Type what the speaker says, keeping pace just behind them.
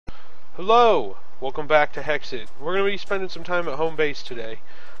Hello! Welcome back to Hexxit. We're going to be spending some time at home base today.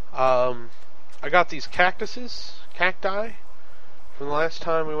 I got these cacti, from the last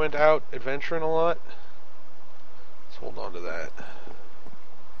time we went out adventuring a lot. Let's hold on to that.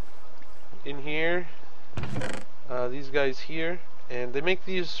 In here, these guys here, and they make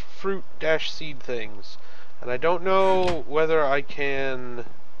these fruit-seed things. And I don't know whether I can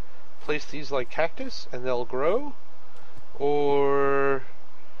place these like cactus and they'll grow, or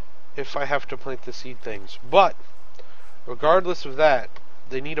if I have to plant the seed things. But regardless of that,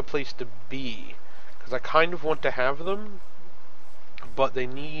 they need a place to be, because I kind of want to have them, but they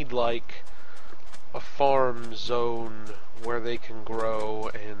need like a farm zone where they can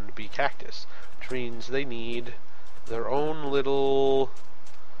grow and be cactus, which means they need their own little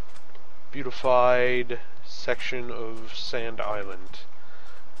beautified section of sand island,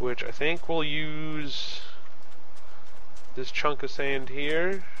 which I think we'll use this chunk of sand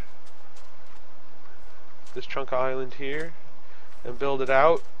here, this chunk of island here, and build it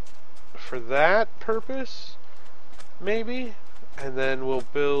out for that purpose, maybe. And then we'll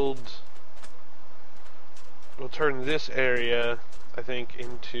turn this area, I think,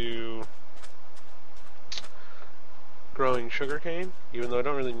 into growing sugarcane, even though I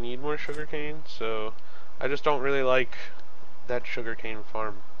don't really need more sugarcane, so I just don't really like that sugarcane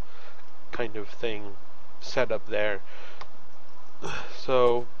farm kind of thing set up there.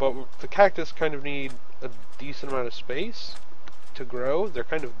 So, but the cactus kind of need a decent amount of space to grow. They're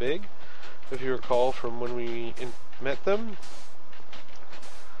kind of big, if you recall from when we met them.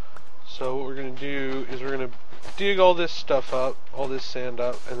 So what we're going to do is we're going to dig all this stuff up, all this sand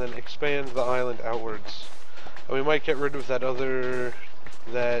up, and then expand the island outwards. And we might get rid of that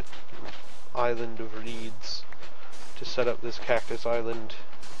island of reeds to set up this cactus island.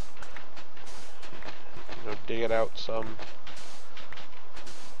 You know, dig it out some.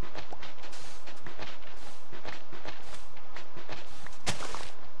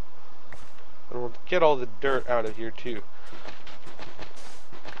 And we'll get all the dirt out of here too.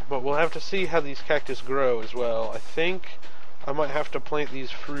 But we'll have to see how these cactus grow as well. I think I might have to plant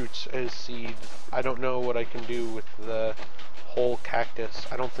these fruits as seed. I don't know what I can do with the whole cactus.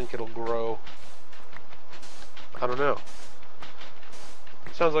 I don't think it'll grow. I don't know.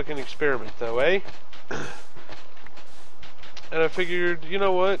 Sounds like an experiment though, eh? And I figured, you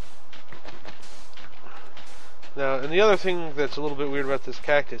know what? Now, and the other thing that's a little bit weird about this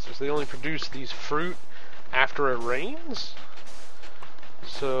cactus is they only produce these fruit after it rains.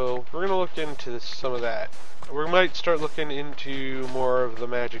 So we're gonna look into some of that. We might start looking into more of the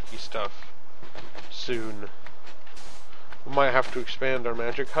magic-y stuff soon. We might have to expand our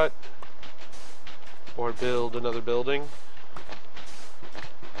magic hut or build another building.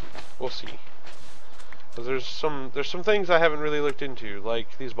 We'll see. Because there's some things I haven't really looked into,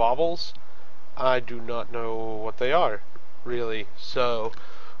 like these baubles. I do not know what they are, really. So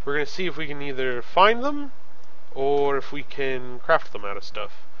we're gonna see if we can either find them or if we can craft them out of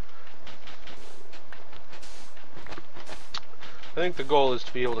stuff. I think the goal is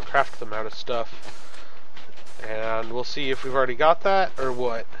to be able to craft them out of stuff, and we'll see if we've already got that or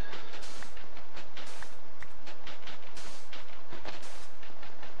what.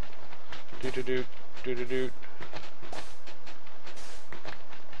 Do-do-do, do-do-do.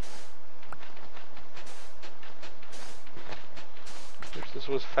 Wish this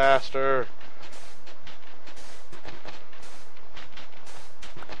was faster.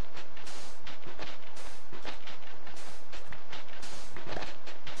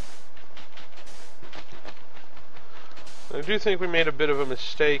 I do think we made a bit of a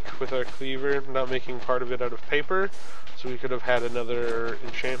mistake with our cleaver, not making part of it out of paper, so we could have had another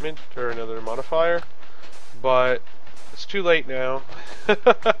enchantment, or another modifier, but it's too late now.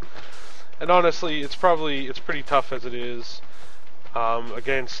 And honestly, it's pretty tough as it is,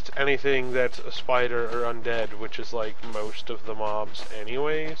 against anything that's a spider or undead, which is like most of the mobs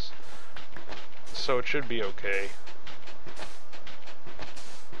anyways, so it should be okay.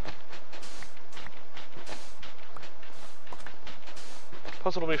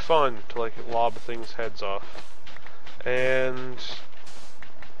 Plus it'll be fun to like lob things' heads off. And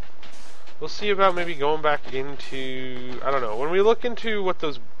we'll see about maybe going back into, I don't know, when I look into what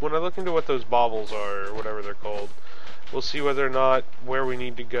those baubles are, or whatever they're called, we'll see whether or not where we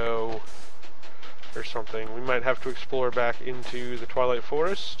need to go or something. We might have to explore back into the Twilight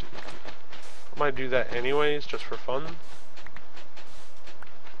Forest. I might do that anyways, just for fun.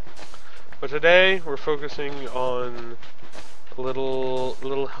 But today we're focusing on a little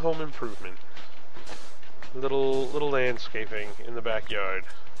home improvement, little landscaping in the backyard.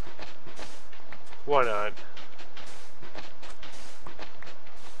 Why not?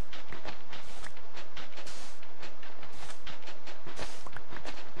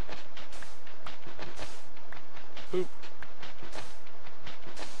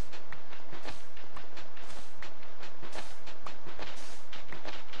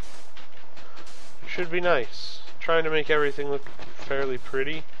 Should be nice. Trying to make everything look fairly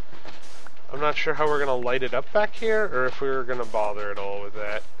pretty. I'm not sure how we're gonna light it up back here, or if we're gonna bother at all with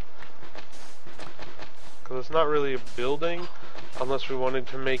that. Because it's not really a building, unless we wanted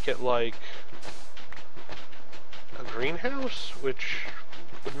to make it like a greenhouse, which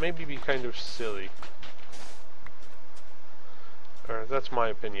would maybe be kind of silly. Or that's my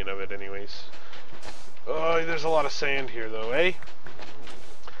opinion of it anyways. Oh, there's a lot of sand here though, eh?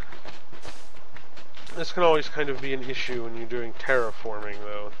 This can always kind of be an issue when you're doing terraforming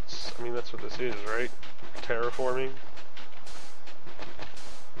though. I mean, that's what this is, right? Terraforming.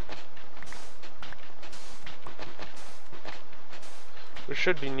 Which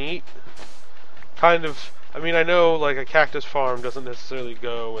should be neat. Kind of, I mean, I know like a cactus farm doesn't necessarily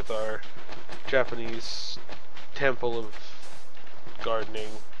go with our Japanese temple of gardening,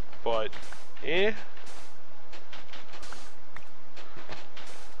 but eh.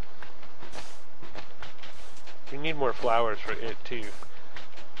 We need more flowers for it too,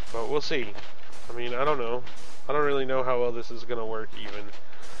 but we'll see. I mean, I don't know. I don't really know how well this is gonna work even.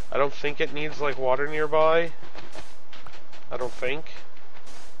 I don't think it needs like water nearby. I don't think.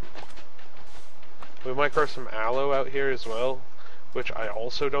 We might grow some aloe out here as well, which I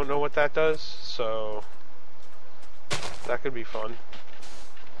also don't know what that does, so that could be fun.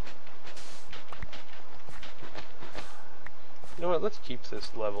 You know what, let's keep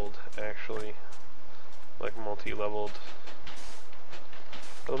this leveled, actually. Like multi-leveled.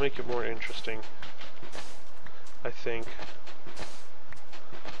 It'll make it more interesting, I think.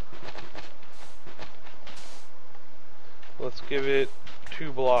 Let's give it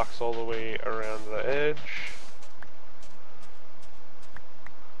 2 blocks all the way around the edge.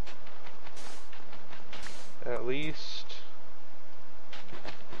 At least.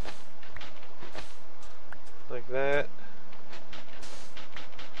 Like that.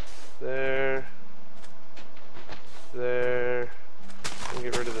 There. There. And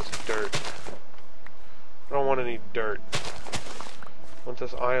get rid of this dirt. I don't want any dirt. I want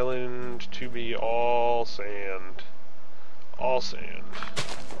this island to be all sand. All sand.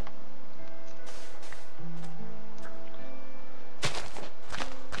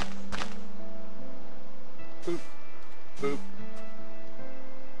 Boop. Boop.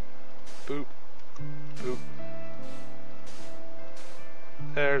 Boop. Boop.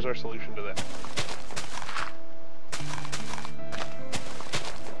 There's our solution to that.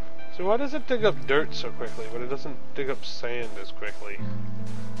 So why does it dig up dirt so quickly, but it doesn't dig up sand as quickly?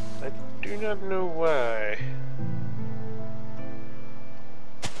 I do not know why.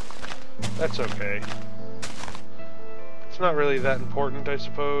 That's okay. It's not really that important, I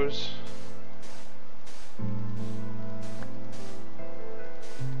suppose.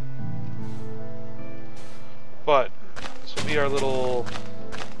 But this will be our little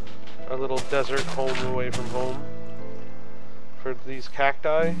desert home away from home. For these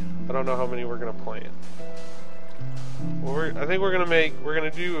cacti, I don't know how many we're gonna plant. Well, I think we're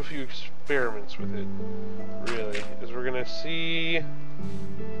gonna do a few experiments with it. Really, is we're gonna see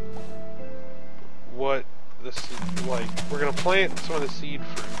what the seed, like. We're gonna plant some of the seed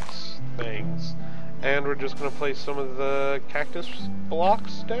fruits things, and we're just gonna place some of the cactus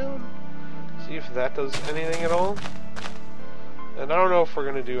blocks down. See if that does anything at all. And I don't know if we're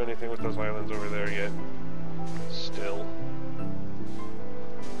gonna do anything with those islands over there yet. Still.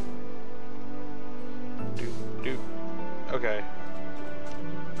 Okay.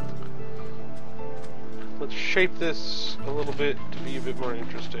 Let's shape this a little bit to be a bit more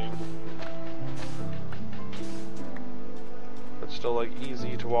interesting. But still like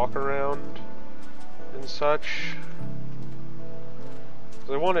easy to walk around and such.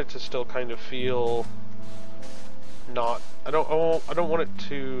 'Cause I want it to still kind of feel not, I don't want it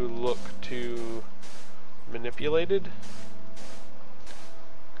to look too manipulated.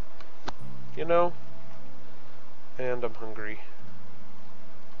 You know? And I'm hungry.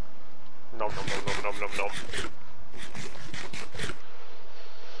 Nom nom nom nom nom nom nom.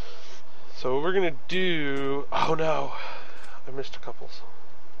 So what we're gonna do... Oh no! I missed a couple.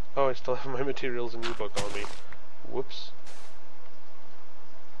 Oh, I still have my materials and ebook on me. Whoops.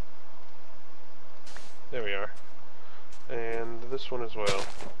 There we are. And this one as well.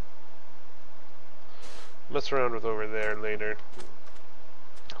 Mess around with over there later.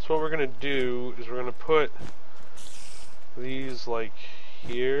 So what we're gonna do is we're gonna put these like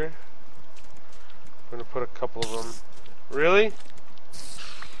here. I'm gonna put a couple of them. Really?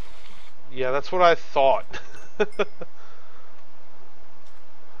 Yeah, that's what I thought. And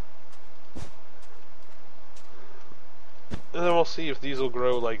then we'll see if these will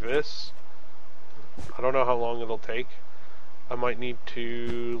grow like this. I don't know how long it'll take. I might need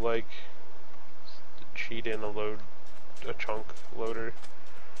to like cheat in a chunk loader.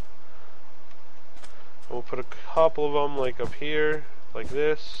 We'll put a couple of them like up here, like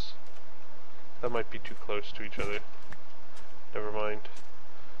this. That might be too close to each other. Never mind.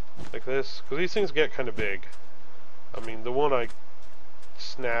 Like this, because these things get kind of big. I mean, the one I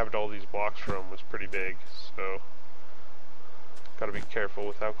snapped all these blocks from was pretty big, so gotta be careful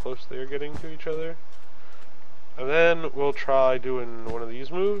with how close they are getting to each other. And then we'll try doing one of these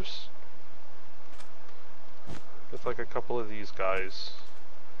moves with like a couple of these guys.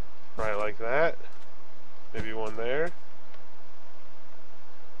 Right, like that. Maybe one there.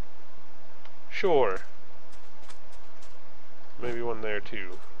 Sure. Maybe one there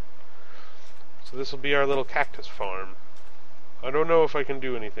too. So this will be our little cactus farm. I don't know if I can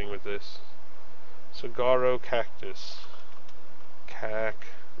do anything with this. Saguaro cactus. Cactus?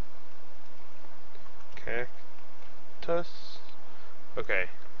 Okay.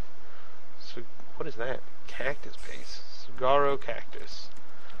 So, what is that? Cactus base. Saguaro cactus.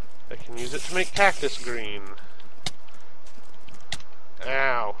 I can use it to make cactus green.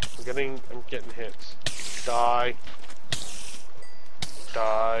 Ow. I'm getting hits. Die.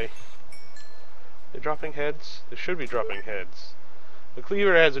 Die. They're dropping heads? They should be dropping heads. The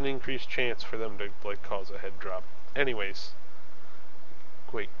cleaver has an increased chance for them to, like, cause a head drop. Anyways.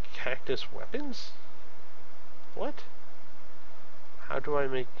 Wait, cactus weapons? What? How do I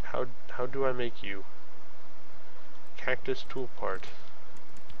make you? Cactus tool part.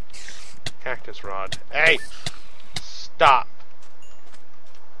 Cactus rod. Hey! Stop!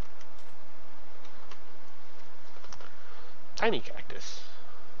 Tiny cactus.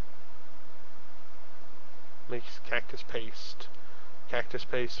 Makes cactus paste. Cactus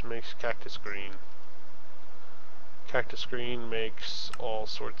paste makes cactus green. Cactus green makes all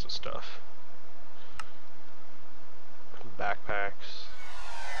sorts of stuff. Backpacks.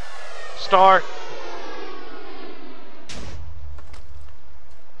 Star!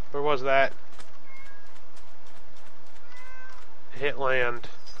 Where was that? It hit land.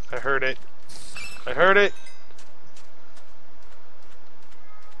 I heard it. I heard it!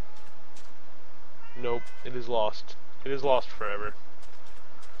 Nope, it is lost. It is lost forever.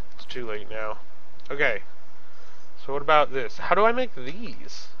 It's too late now. Okay. So what about this? How do I make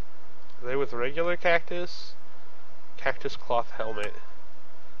these? Are they with regular cactus? Cactus cloth helmet.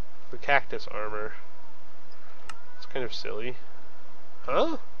 The cactus armor. It's kind of silly.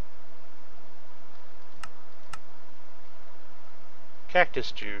 Huh?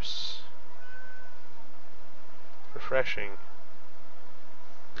 Cactus juice. Refreshing.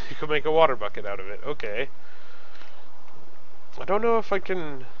 You could make a water bucket out of it. Okay. I don't know if I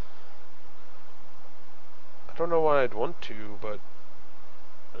can... I don't know why I'd want to, but...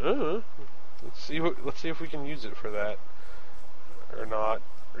 let's see if we can use it for that. Or not.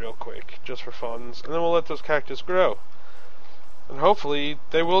 Real quick. Just for funs. And then we'll let those cactus grow. And hopefully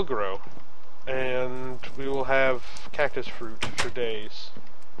they will grow. And we will have cactus fruit for days.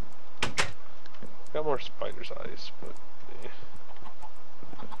 Got more spider's eyes, but...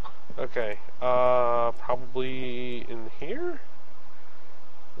 Okay, probably in here?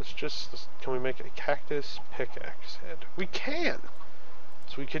 Can we make a cactus pickaxe head? We can!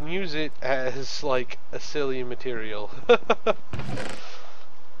 So we can use it as, like, a silly material.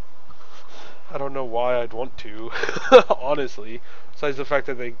 I don't know why I'd want to, honestly. Besides the fact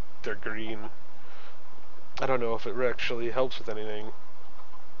that they're green. I don't know if it actually helps with anything.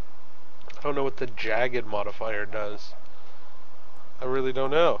 I don't know what the jagged modifier does. I really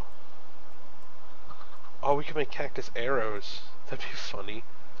don't know. Oh, we can make cactus arrows. That'd be funny.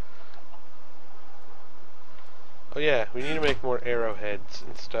 Oh yeah, we need to make more arrowheads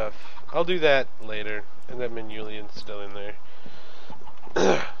and stuff. I'll do that later. And that Minulian's still in there.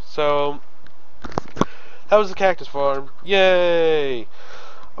 So, that was the cactus farm. Yay!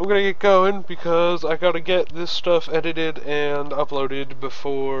 I'm gonna get going because I gotta get this stuff edited and uploaded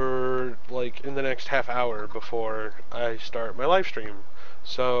before, like, in the next half hour before I start my live stream.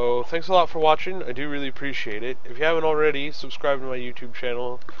 So, thanks a lot for watching. I do really appreciate it. If you haven't already, subscribe to my YouTube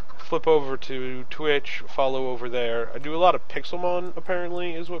channel. Flip over to Twitch, follow over there. I do a lot of Pixelmon,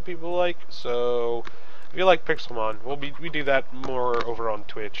 apparently, is what people like. So, if you like Pixelmon, we do that more over on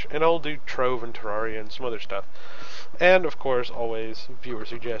Twitch. And I'll do Trove and Terraria and some other stuff. And, of course, always, viewer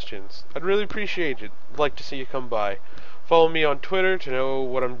suggestions. I'd really appreciate it. I'd like to see you come by. Follow me on Twitter to know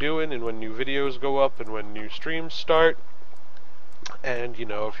what I'm doing and when new videos go up and when new streams start. And, you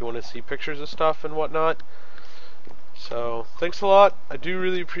know, if you want to see pictures of stuff and whatnot. So, thanks a lot. I do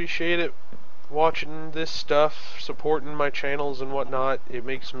really appreciate it. Watching this stuff, supporting my channels and whatnot. It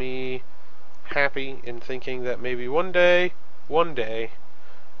makes me happy in thinking that maybe one day,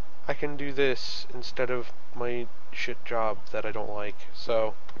 I can do this instead of my shit job that I don't like.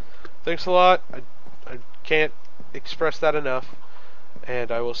 So, thanks a lot. I can't express that enough.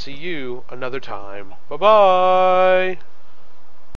 And I will see you another time. Bye-bye!